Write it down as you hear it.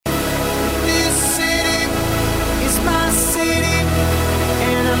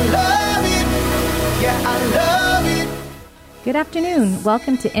Good afternoon.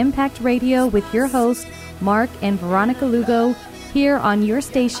 Welcome to Impact Radio with your hosts, Mark and Veronica Lugo, here on your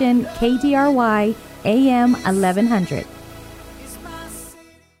station, KDRY AM 1100.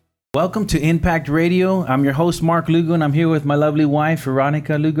 Welcome to Impact Radio. I'm your host, Mark Lugo, and I'm here with my lovely wife,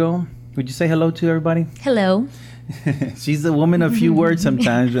 Veronica Lugo. Would you say hello to everybody? Hello. She's a woman of few words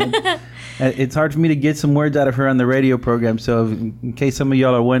sometimes. It's hard for me to get some words out of her on the radio program, so in case some of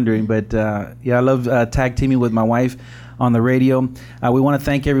y'all are wondering. But I love tag teaming with my wife on the radio. We want to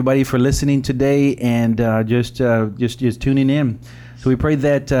thank everybody for listening today and just tuning in. So we pray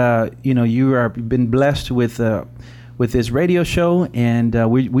that you are been blessed with this radio show,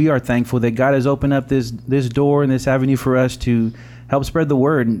 and we are thankful that God has opened up this door and this avenue for us to help spread the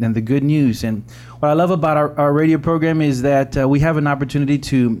word and the good news. And what I love about our radio program is that we have an opportunity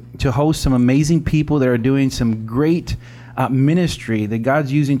to host some amazing people that are doing some great ministry that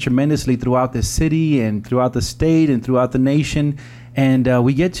God's using tremendously throughout the city and throughout the state and throughout the nation. And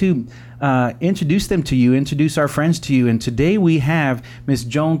we get to introduce them to you, introduce our friends to you. And today we have Miss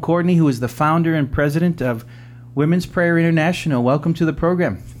Joan Courtney, who is the founder and president of Women's Prayer International. Welcome to the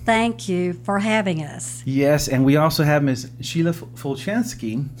program. Thank you for having us. Yes, and we also have Ms. Sheila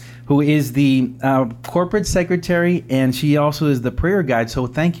Fulchansky, who is the corporate secretary, and she also is the prayer guide. So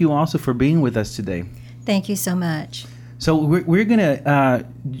thank you also for being with us today. Thank you so much. So we're gonna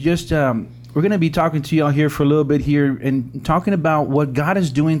we're gonna be talking to y'all here for a little bit here and talking about what God is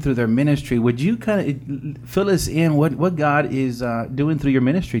doing through their ministry. Would you kind of fill us in what God is doing through your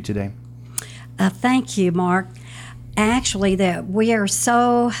ministry today? Thank you, Mark. Actually, that we are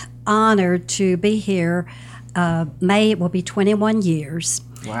so honored to be here. May it will be 21 years.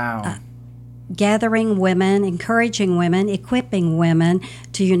 Wow. Gathering women, encouraging women, equipping women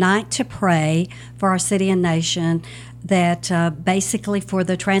to unite to pray for our city and nation, that basically for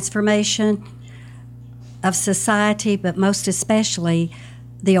the transformation of society, but most especially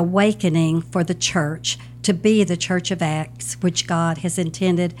the awakening for the church to be the Church of Acts, which God has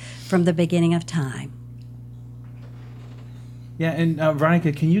intended from the beginning of time. Yeah, and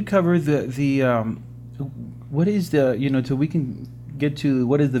Veronica, can you cover the what is the so we can get to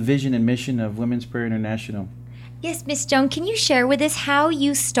what is the vision and mission of Women's Prayer International? Yes, Miss Joan, can you share with us how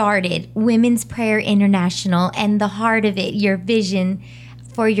you started Women's Prayer International and the heart of it, your vision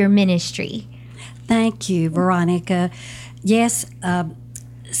for your ministry? Thank you, Veronica. Yes,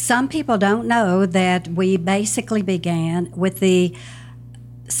 some people don't know that we basically began with the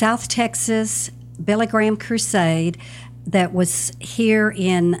South Texas Billy Graham Crusade that was here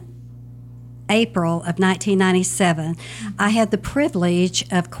in April of 1997. I had the privilege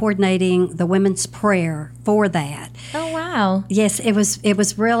of coordinating the women's prayer for that. Oh, wow. Yes, it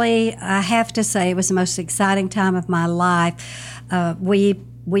was really, I have to say, it was the most exciting time of my life. We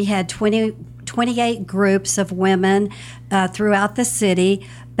had 28 groups of women throughout the city.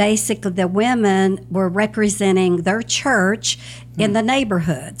 Basically, the women were representing their church in the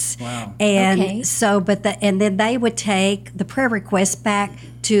neighborhoods. Wow. And okay. so, and then they would take the prayer requests back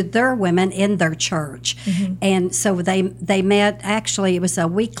to their women in their church. Mm-hmm. And so they met, actually, it was a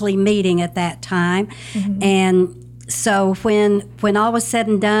weekly meeting at that time. Mm-hmm. And so when all was said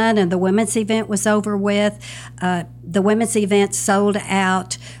and done and the women's event was over with, the women's event sold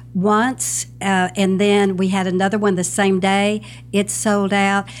out once, and then we had another one the same day. It sold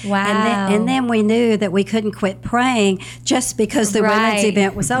out. Wow. And then we knew that we couldn't quit praying just because the women's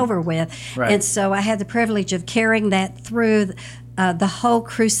event was over with. Right. And so I had the privilege of carrying that through the whole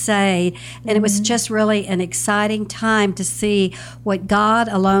crusade, and it was just really an exciting time to see what God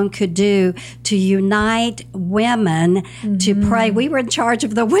alone could do to unite women to pray. We were in charge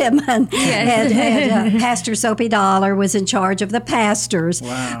of the women, Yes. and Pastor Soapy Dollar was in charge of the pastors.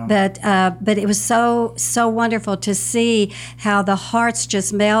 Wow. But it was so wonderful to see how the hearts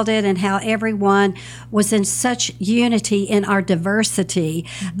just melded and how everyone was in such unity in our diversity.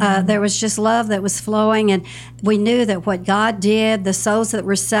 There was just love that was flowing, and we knew that what God did, the souls that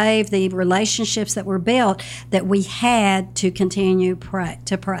were saved, the relationships that were built, that we had to continue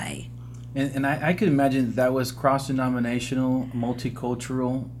to pray. And I could imagine that was cross-denominational,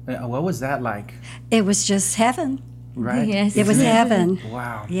 multicultural. What was that like? It was just heaven. Right? Yes. It was heaven.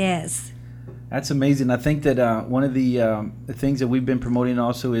 Wow. Yes. That's amazing. I think that one of the things that we've been promoting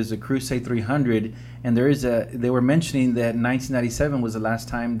also is the Crusade 300. And they were mentioning that 1997 was the last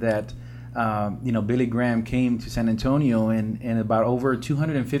time that Billy Graham came to San Antonio, and about over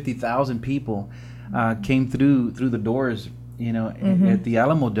 250,000 people came through the doors, at the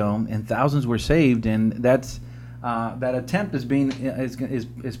Alamo Dome, and thousands were saved. And that's that attempt is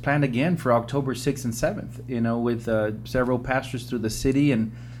planned again for October 6th and 7th. With several pastors through the city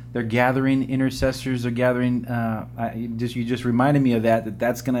and they're gathering intercessors. They're gathering. You just reminded me of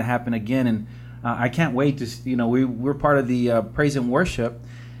that's going to happen again, and I can't wait to. We're part of the praise and worship,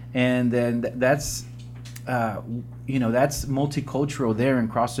 and then that's multicultural there and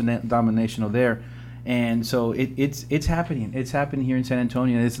cross-denominational there. And so it's happening. It's happening here in San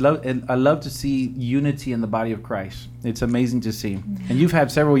Antonio. I love to see unity in the body of Christ. It's amazing to see. And you've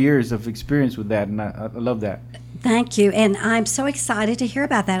had several years of experience with that, and I love that. Thank you. And I'm so excited to hear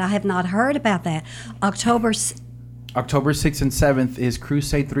about that. I have not heard about that. October 6th and 7th is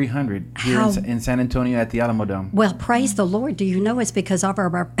Crusade 300 here in San Antonio at the Alamo Dome. Well, praise the Lord. Do you know it's because of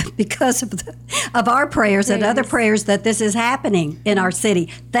our prayers and other prayers that this is happening in our city.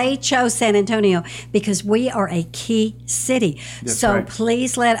 They chose San Antonio because we are a key city. That's right.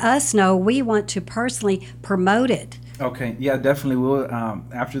 Please let us know. We want to personally promote it. Okay. Yeah, definitely. We'll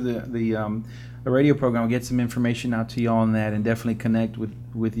after the radio program, we'll get some information out to you on that and definitely connect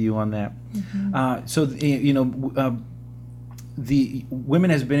with you on that. The women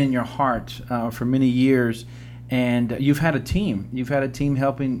has been in your heart for many years, and you've had a team. You've had a team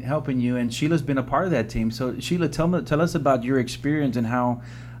helping you, and Sheila's been a part of that team. So Sheila, tell us about your experience and how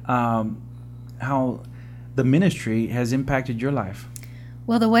the ministry has impacted your life.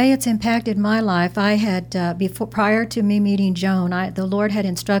 Well, the way it's impacted my life, I had prior to me meeting Joan, the Lord had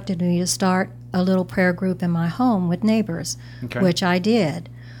instructed me to start a little prayer group in my home with neighbors, which I did.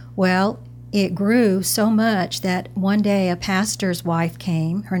 Well, it grew so much that one day a pastor's wife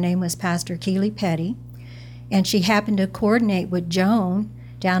came. Her name was Pastor Keely Petty, and she happened to coordinate with Joan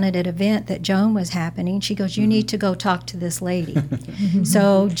down at an event that Joan was happening. She goes, "You need to go talk to this lady."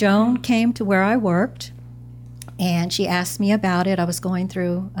 So Joan came to where I worked, and she asked me about it. I was going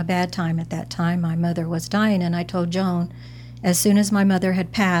through a bad time at that time. My mother was dying, and I told Joan, as soon as my mother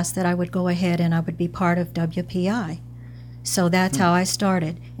had passed, that I would go ahead and I would be part of WPI. So that's how I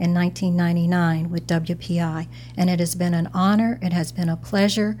started in 1999 with WPI. And it has been an honor, it has been a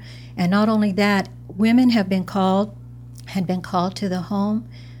pleasure. And not only that, women had been called to the home.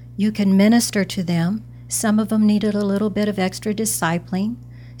 You can minister to them. Some of them needed a little bit of extra discipling.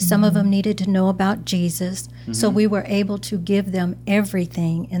 Some of them needed to know about Jesus. So we were able to give them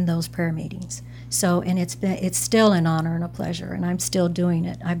everything in those prayer meetings. So, and it's still an honor and a pleasure, and I'm still doing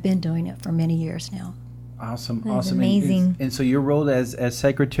it. I've been doing it for many years now. Awesome. Amazing. And so your role as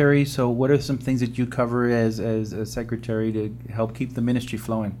secretary, so what are some things that you cover as a secretary to help keep the ministry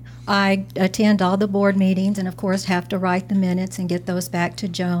flowing? I attend all the board meetings and, of course, have to write the minutes and get those back to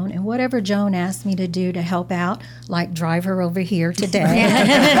Joan. And whatever Joan asks me to do to help out, like drive her over here today.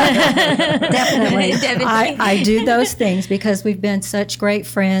 Definitely. I do those things because we've been such great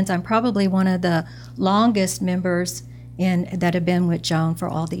friends. I'm probably one of the longest members that have been with Joan for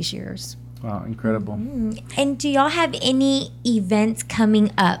all these years. Wow, incredible. And do y'all have any events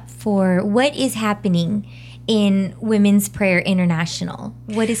coming up for what is happening in Women's Prayer International?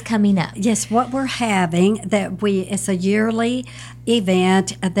 What is coming up? Yes, what we're having it's a yearly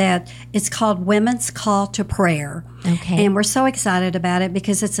event that it's called Women's Call to Prayer. Okay. And we're so excited about it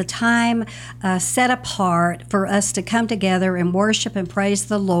because it's a time set apart for us to come together and worship and praise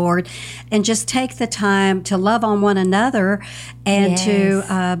the Lord and just take the time to love on one another and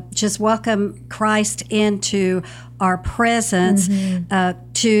to just welcome Christ into our presence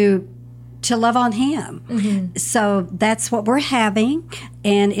to love on Him. So that's what we're having,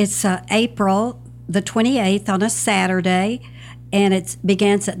 and it's April the 28th on a Saturday, and it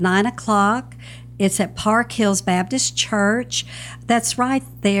begins at 9 o'clock. It's at Park Hills Baptist Church. That's right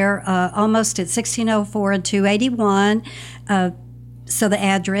there, almost at 1604 and 281. So the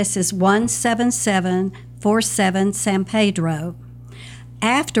address is 17747 San Pedro.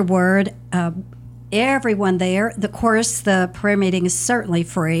 Afterward, everyone there, of course, the prayer meeting is certainly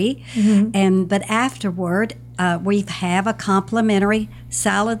free, but afterward, we have a complimentary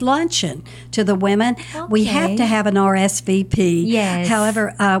salad luncheon to the women. Okay. We have to have an RSVP. Yes.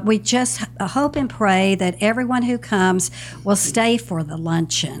 However, we just hope and pray that everyone who comes will stay for the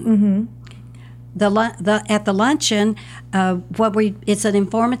luncheon. At the luncheon, it's an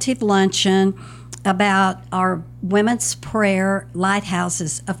informative luncheon about our women's prayer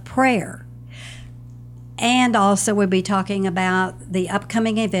lighthouses of prayer. And also we'll be talking about the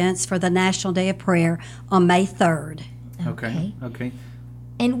upcoming events for the National Day of Prayer on May 3rd. Okay.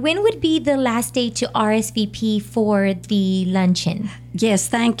 And when would be the last day to RSVP for the luncheon? Yes,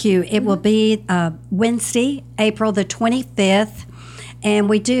 thank you. It will be Wednesday, April the 25th. And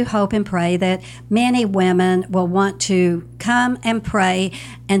we do hope and pray that many women will want to come and pray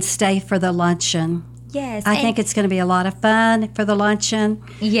and stay for the luncheon. Yes. I think it's going to be a lot of fun for the luncheon.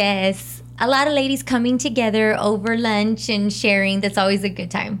 Yes. a lot of ladies coming together over lunch and sharing. That's always a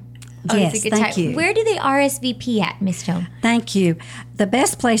good time. Yes, thank you. Where do they RSVP at, Miss Joan? Thank you. The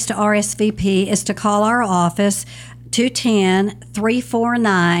best place to RSVP is to call our office,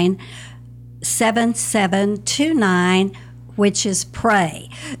 210-349-7729, which is PRAY.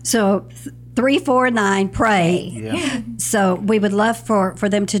 So 349 PRAY. Yeah. So we would love for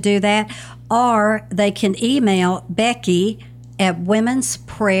them to do that. Or they can email Becky at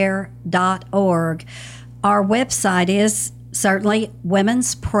womensprayer.org. Our website is certainly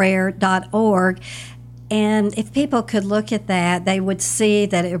womensprayer.org. And if people could look at that, they would see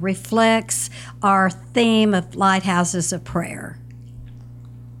that it reflects our theme of Lighthouses of Prayer.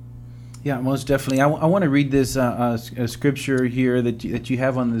 Yeah, most definitely. I want to read this scripture here that you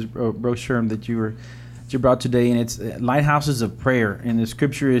have on this brochure that you brought today, and it's Lighthouses of Prayer. And the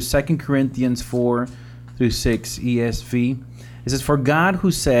scripture is 2 Corinthians 4-6 ESV. It says, "For God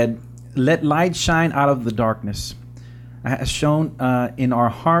who said, 'Let light shine out of the darkness,' has shown in our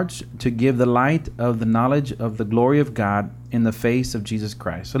hearts to give the light of the knowledge of the glory of God in the face of Jesus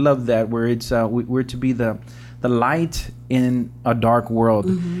Christ." I love that, where it's we're to be the light in a dark world.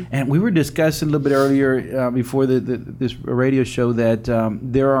 Mm-hmm. And we were discussing a little bit earlier before this radio show that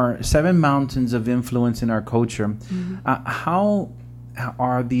there are 7 mountains of influence in our culture. Mm-hmm. How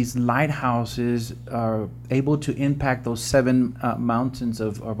are these lighthouses able to impact those 7 mountains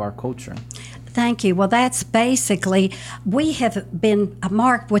of our culture? Thank you. Well, that's basically, we have been,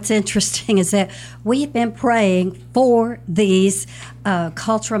 Mark, what's interesting is that we've been praying for these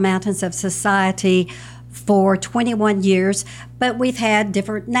cultural mountains of society for 21 years, but we've had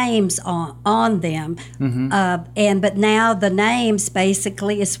different names on them. Mm-hmm. But now the names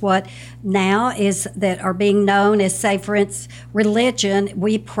basically is what now is that are being known as, say, for instance, religion.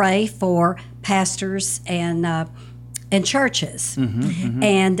 We pray for pastors and churches. Mm-hmm, mm-hmm.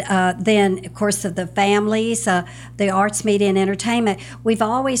 And then, of course, the families, the arts, media, and entertainment. We've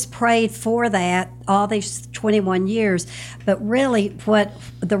always prayed for that all these 21 years. But really,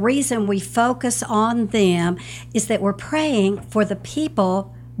 the reason we focus on them is that we're praying for the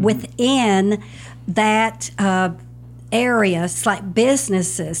people within that areas, like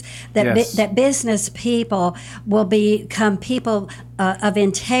businesses, that business people will become people of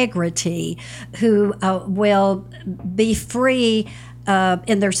integrity who will be free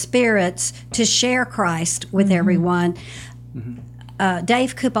in their spirits to share Christ with everyone. Mm-hmm.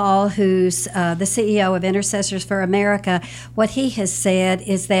 Dave Kubal, who's the CEO of Intercessors for America, what he has said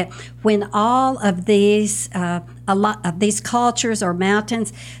is that when all of these cultures or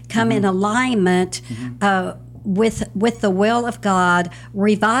mountains come in alignment with the will of God,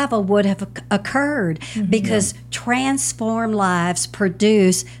 revival would have occurred because transformed lives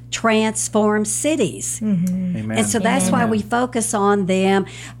produce transformed cities. Mm-hmm. Amen. And so that's why we focus on them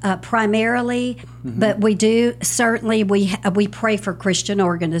primarily, but we do certainly we pray for Christian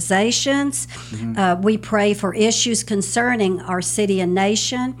organizations. Mm-hmm. We pray for issues concerning our city and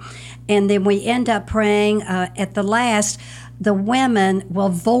nation, and then we end up praying at the last. The women will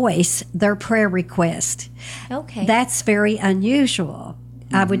voice their prayer request. Okay. That's very unusual.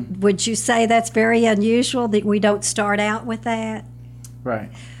 Mm-hmm. Would you say that's very unusual that we don't start out with that?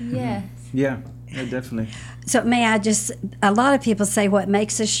 Right. Yes. Mm-hmm. Yeah, definitely. So a lot of people say what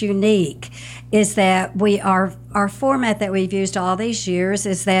makes us unique is that our format that we've used all these years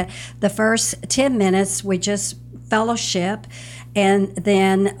is that the first 10 minutes we just fellowship, and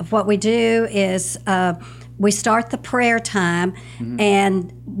then what we do is we start the prayer time,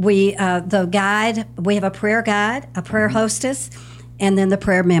 and we have a prayer guide, a prayer hostess, and then the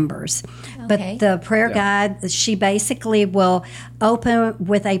prayer members. Okay. But the prayer guide, she basically will open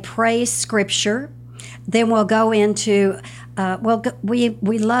with a praise scripture. Then we'll go into,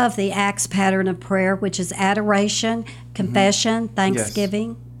 we love the Acts pattern of prayer, which is adoration, confession,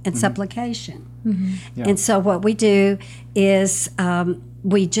 thanksgiving, and supplication. Mm-hmm. Yeah. And so what we do is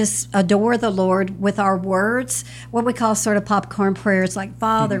we just adore the Lord with our words, what we call sort of popcorn prayers, like,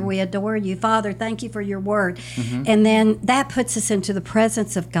 Father, we adore you. Father, thank you for your word. Mm-hmm. And then that puts us into the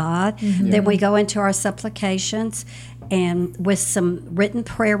presence of God. Mm-hmm. Then we go into our supplications, and with some written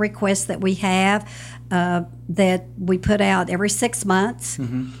prayer requests that we have that we put out every 6 months.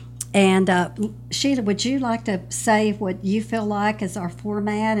 Mm-hmm. And Sheila, would you like to say what you feel like is our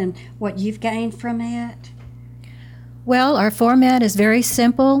format and what you've gained from it? Well, our format is very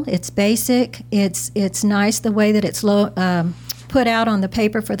simple. It's basic. It's nice the way that it's put out on the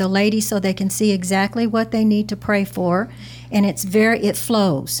paper for the ladies so they can see exactly what they need to pray for, and it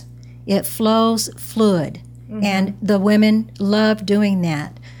flows. It flows fluid, and the women love doing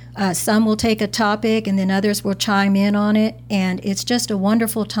that. Some will take a topic and then others will chime in on it. And it's just a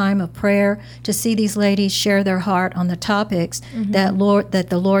wonderful time of prayer to see these ladies share their heart on the topics that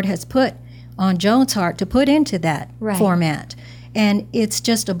the Lord has put on Joan's heart to put into that format. And it's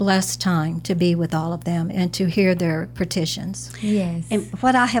just a blessed time to be with all of them and to hear their petitions. Yes. And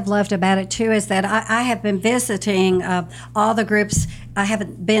what I have loved about it, too, is that I have been visiting all the groups. I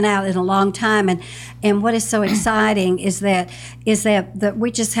haven't been out in a long time. And what is so exciting is that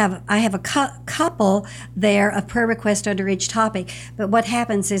we just have, I have a couple there of prayer requests under each topic. But what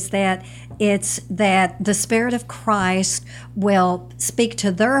happens is that it's that the Spirit of Christ will speak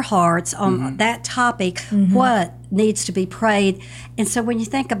to their hearts on that topic, what needs to be prayed. And so when you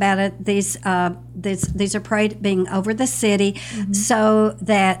think about it, these are prayed being over the city so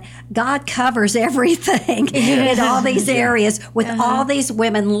that God covers everything in all these areas with all these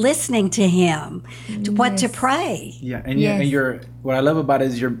women listening to Him, to what to pray. Yeah, and your what I love about it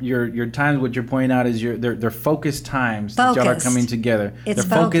is your times. What you're pointing out is they're focused times that y'all are coming together. It's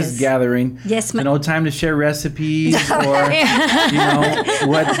they're focused gathering. Yes, no time to share recipes or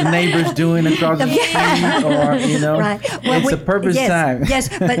what the neighbor's doing across the street or Right. Well, it's a purpose time. Yes,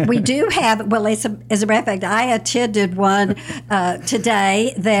 but we do have. Well, as a matter of fact, I attended one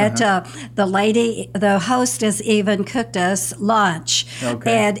today that the hostess even cooked us lunch.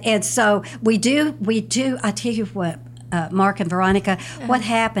 Okay. And so we do. I tell you what. Mark and Veronica, what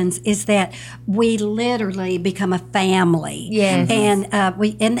happens is that we literally become a family. Yes. And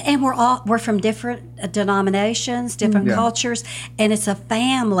we're from different denominations, different cultures, and it's a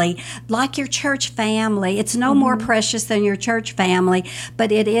family, like your church family. It's no more precious than your church family,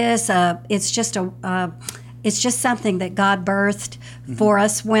 but it's just something that God birthed for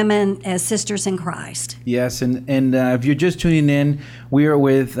us women as sisters in Christ. Yes, and if you're just tuning in, we are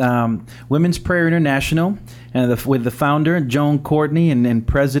with Women's Prayer International, and with the founder, Joan Courtney, and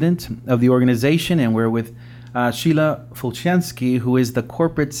president of the organization, and we're with Sheila Fulchansky, who is the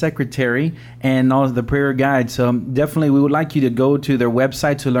corporate secretary and also the prayer guide. So definitely we would like you to go to their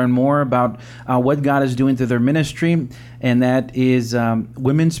website to learn more about what God is doing through their ministry, and that is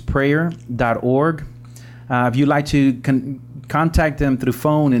womensprayer.org. If you'd like to contact them through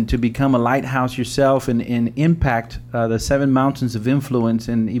phone and to become a lighthouse yourself and impact the 7 mountains of influence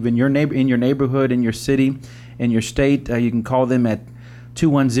and even your neighborhood, in your city, in your state, you can call them at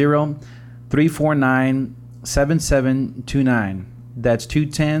 210-349-7729. That's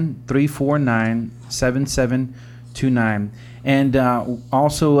 210-349-7729. And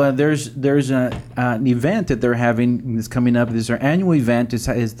also there's an event that they're having that's coming up. This is their annual event.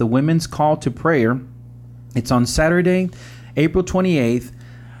 Is the Women's Call to Prayer. It's on Saturday, April 28th,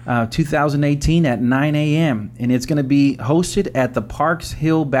 2018 at 9 a.m. And it's going to be hosted at the Parks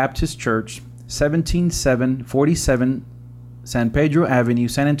Hill Baptist Church, 17747 San Pedro Avenue,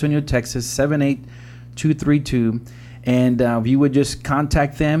 San Antonio, Texas, 78232. And if you would just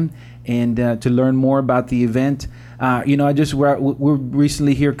contact them and to learn more about the event. We're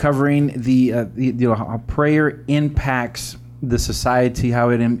recently here covering how prayer impacts the society, how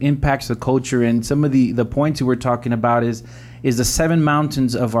it impacts the culture, and some of the points we were talking about is the 7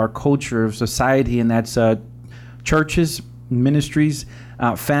 mountains of our culture, of society, and that's churches, ministries,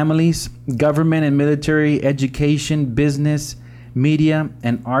 families, government and military, education, business, media,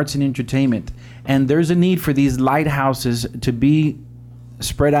 and arts and entertainment. And there's a need for these lighthouses to be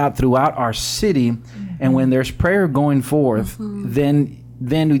spread out throughout our city. And when there's prayer going forth, then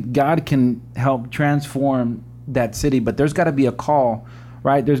God can help transform that city. But there's got to be a call,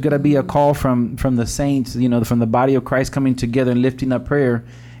 right? There's got to be a call from the saints, from the body of Christ coming together and lifting up prayer,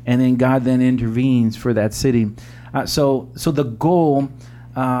 and then God then intervenes for that city. So the goal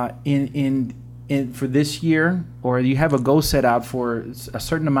in for this year, or you have a goal set out for a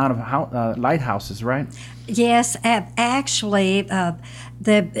certain amount of lighthouses, right? Yes, actually,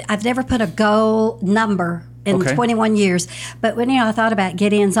 I've never put a goal number in 21 years. But when I thought about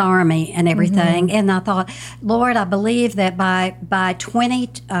Gideon's army and everything, and I thought, Lord, I believe that by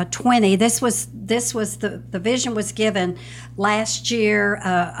 2020, this was the vision was given last year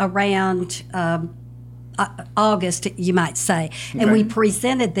around August, you might say, and we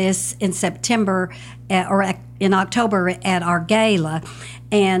presented this in September or in October at our gala,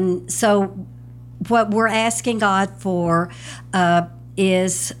 and so what we're asking God for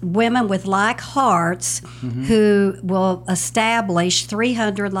is women with like hearts who will establish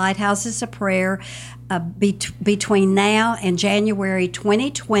 300 lighthouses of prayer between now and January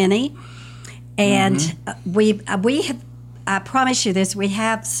 2020. And we have, I promise you this, we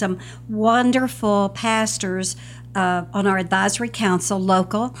have some wonderful pastors on our advisory council,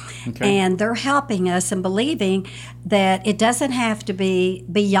 local, and they're helping us and believing that it doesn't have to be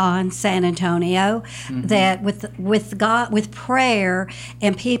beyond San Antonio. That with God, with prayer,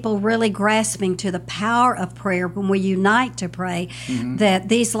 and people really grasping to the power of prayer when we unite to pray, that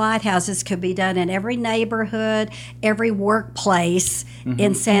these lighthouses could be done in every neighborhood, every workplace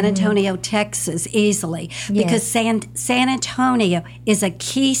in San Antonio, Texas, easily, because San Antonio is a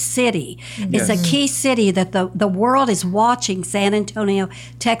key city. It's a key city that the world is watching San Antonio,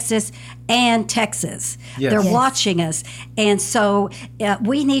 Texas, and Texas. They're watching us. And so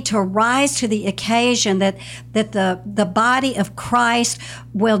we need to rise to the occasion that the body of Christ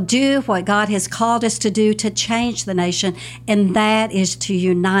will do what God has called us to do to change the nation, and that is to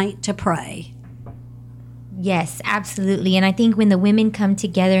unite to pray. Yes, absolutely. And I think when the women come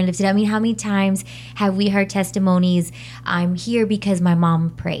together and lift it up, I mean, how many times have we heard testimonies, I'm here because my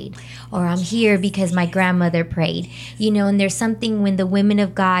mom prayed, or I'm here because my grandmother prayed, and there's something when the women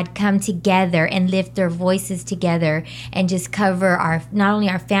of God come together and lift their voices together and just cover not only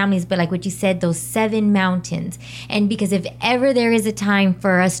our families, but like what you said, those 7 mountains. And because if ever there is a time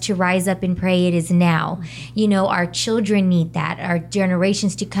for us to rise up and pray, it is now. Our children need that. Our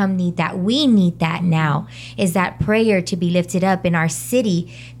generations to come need that. We need that now. Is that prayer to be lifted up in our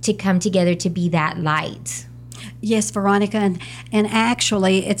city to come together to be that light. Yes, Veronica, and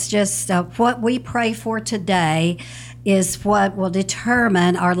actually it's just what we pray for today is what will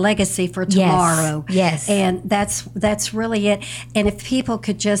determine our legacy for tomorrow. Yes. And that's really it. And if people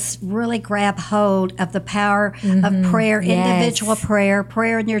could just really grab hold of the power of prayer, individual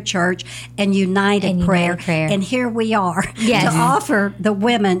prayer in your church, and united prayer. And here we are to offer the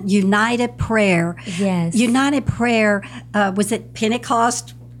women united prayer. Yes. United prayer, was it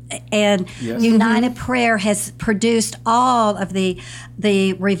Pentecost? And United Prayer has produced all of the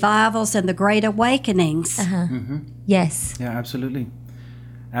revivals and the great awakenings. Yes. Yeah, absolutely.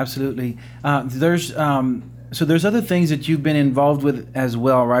 There's other things that you've been involved with as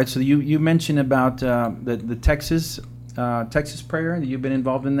well, right? So you mentioned about the Texas prayer. You've been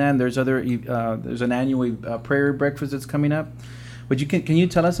involved in that. And there's an annual prayer breakfast that's coming up. But can you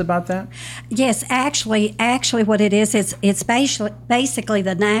tell us about that? Yes, actually, what it is, it's basically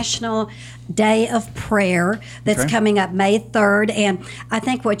the National Day of Prayer that's coming up May 3rd. And I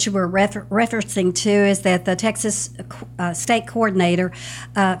think what you were referencing to is that the Texas State Coordinator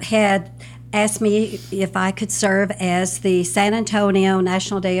had asked me if I could serve as the San Antonio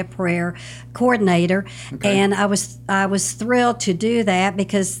National Day of Prayer coordinator, and I was thrilled to do that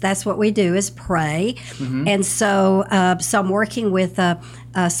because that's what we do is pray. And so I'm working with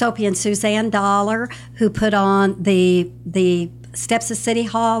Sophie and Suzanne Dollar, who put on the Steps of City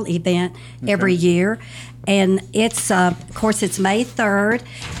Hall event every year. And it's of course it's May 3rd,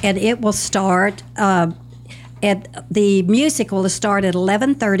 and it will start the music will start at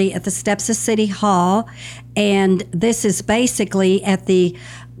 11:30 at the steps of City Hall, and this is basically at the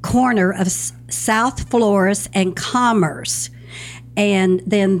corner of South Flores and Commerce. And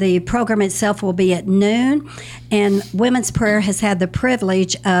then the program itself will be at noon. And Women's Prayer has had the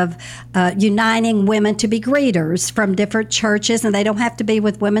privilege of uniting women to be greeters from different churches, and they don't have to be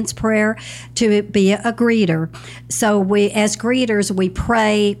with Women's Prayer to be a greeter. So we, as greeters, we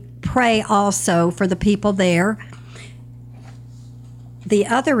pray also for the people there. The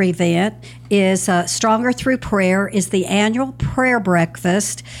other event is Stronger Through Prayer, is the annual prayer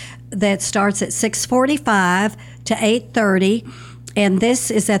breakfast that starts at 6:45 to 8:30, and this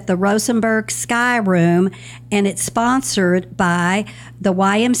is at the Rosenberg Sky Room, and it's sponsored by the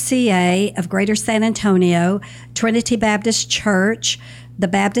YMCA of Greater San Antonio, Trinity Baptist Church, the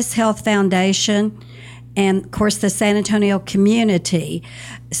Baptist Health Foundation, and, of course, the San Antonio community.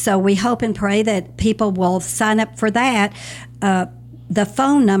 So we hope and pray that people will sign up for that. The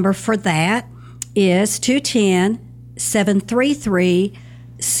phone number for that is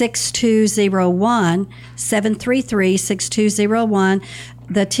 210-733-6201, 733-6201.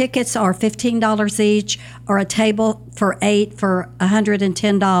 The tickets are $15 each, or a table for 8 for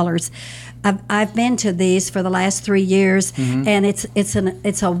 $110. I've been to these for the last 3 years, and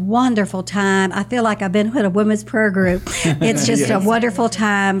it's a wonderful time. I feel like I've been with a women's prayer group. It's just a wonderful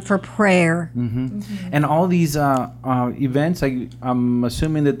time for prayer. And all these events, I'm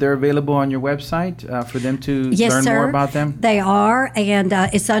assuming that they're available on your website for them to learn more about them? They are, and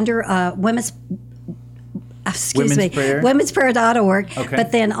it's under women'sprayer.org. Okay.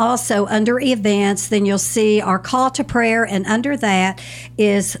 But then also under events, then you'll see our call to prayer, and under that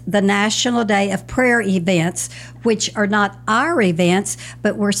is the National Day of Prayer events, which are not our events,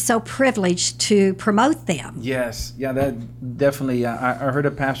 but we're so privileged to promote them. Yes, yeah, that definitely. I heard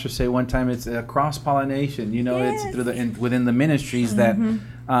a pastor say one time it's a cross-pollination. It's through within the ministries that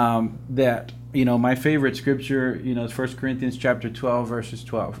my favorite scripture, is 1 Corinthians chapter 12, verses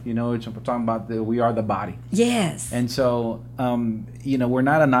 12. It's talking about we are the body. Yes. And so, we're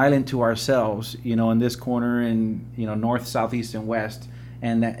not an island to ourselves, in this corner and, north, south, east, and west.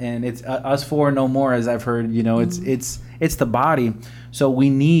 And it's us four no more, as I've heard, it's the body. So we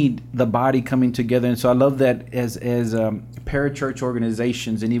need the body coming together. And so I love that as parachurch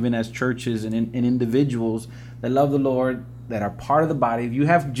organizations, and even as churches and individuals that love the Lord, that are part of the body. If you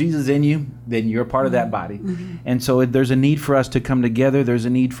have Jesus in you, then you're part of that body. Mm-hmm. And so there's a need for us to come together. There's a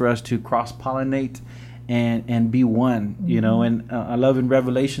need for us to cross-pollinate and be one, And I love in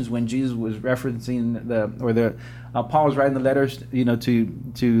Revelations when Jesus was referencing Paul was writing the letters, to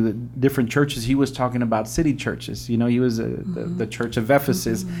the different churches. He was talking about city churches. He was the church of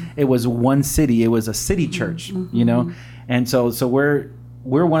Ephesus. Mm-hmm. It was one city. It was a city church, And so we're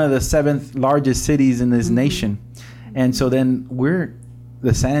one of the 7th largest cities in this nation. And so then we're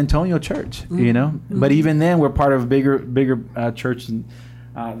the San Antonio church, Mm-hmm. But even then, we're part of a bigger church,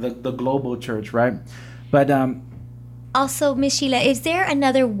 the global church, right? But also, Miss Sheila, is there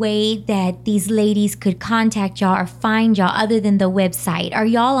another way that these ladies could contact y'all or find y'all other than the website? Are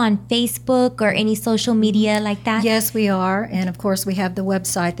y'all on Facebook or any social media like that? Yes, we are. And of course, we have the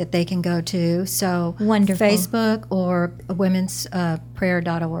website that they can go to. So wonderful. Facebook or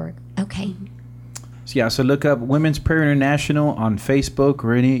women'sprayer.org. Okay. So look up Women's Prayer International on Facebook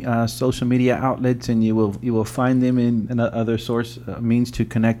or any social media outlets, and you will find them in other means to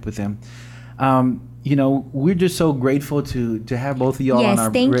connect with them. We're just so grateful to have both of y'all on our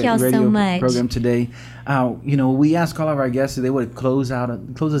radio program today. We ask all of our guests if they would close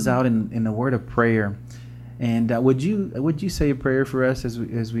us out in a word of prayer. And would you say a prayer for us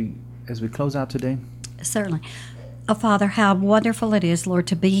as we close out today? Certainly. Oh, Father, how wonderful it is, Lord,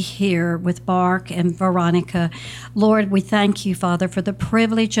 to be here with Mark and Veronica. Lord, we thank you, Father, for the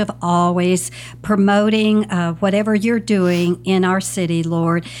privilege of always promoting whatever you're doing in our city,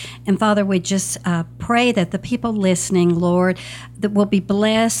 Lord. And Father, we just pray that the people listening, Lord, that will be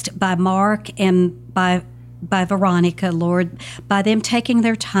blessed by Mark and by Veronica, Lord, by them taking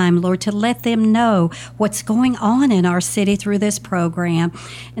their time, Lord, to let them know what's going on in our city through this program.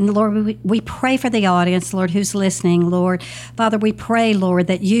 And Lord, we pray for the audience, Lord, who's listening, Lord. Father, we pray, Lord,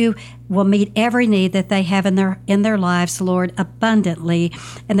 that you will meet every need that they have in their lives, Lord, abundantly,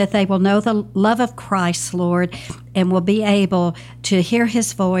 and that they will know the love of Christ, Lord, and will be able to hear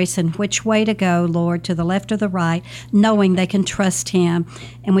his voice and which way to go, Lord, to the left or the right, knowing they can trust him.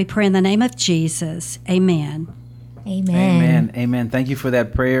 And we pray in the name of Jesus. Amen. Amen. Amen. Thank you for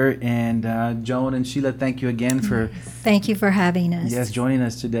that prayer. And Joan and Sheila, thank you again for... Thank you for having us. Yes, joining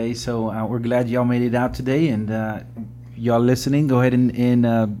us today. So we're glad y'all made it out today. And y'all listening, go ahead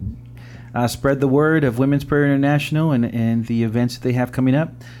and spread the word of Women's Prayer International and the events that they have coming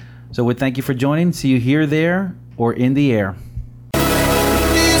up. So we thank you for joining. See you here, there, or in the air.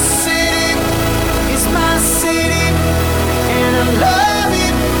 This city is my city, and I love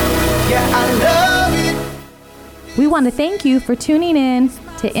it. Yeah, I love it. We want to thank you for tuning in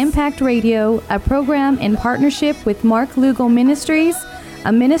to Impact Radio, a program in partnership with Mark Lugo Ministries,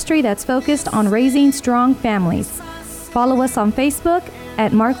 a ministry that's focused on raising strong families. Follow us on Facebook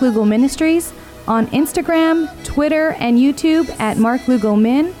at Mark Lugo Ministries, on Instagram, Twitter, and YouTube at Mark Lugo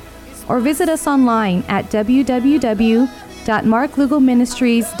Min, or visit us online at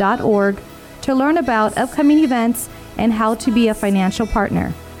www.marklugoministries.org to learn about upcoming events and how to be a financial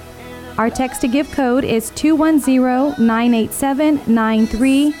partner. Our text to give code is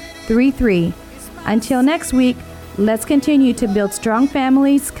 210-987-9333. Until next week, let's continue to build strong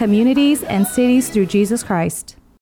families, communities, and cities through Jesus Christ.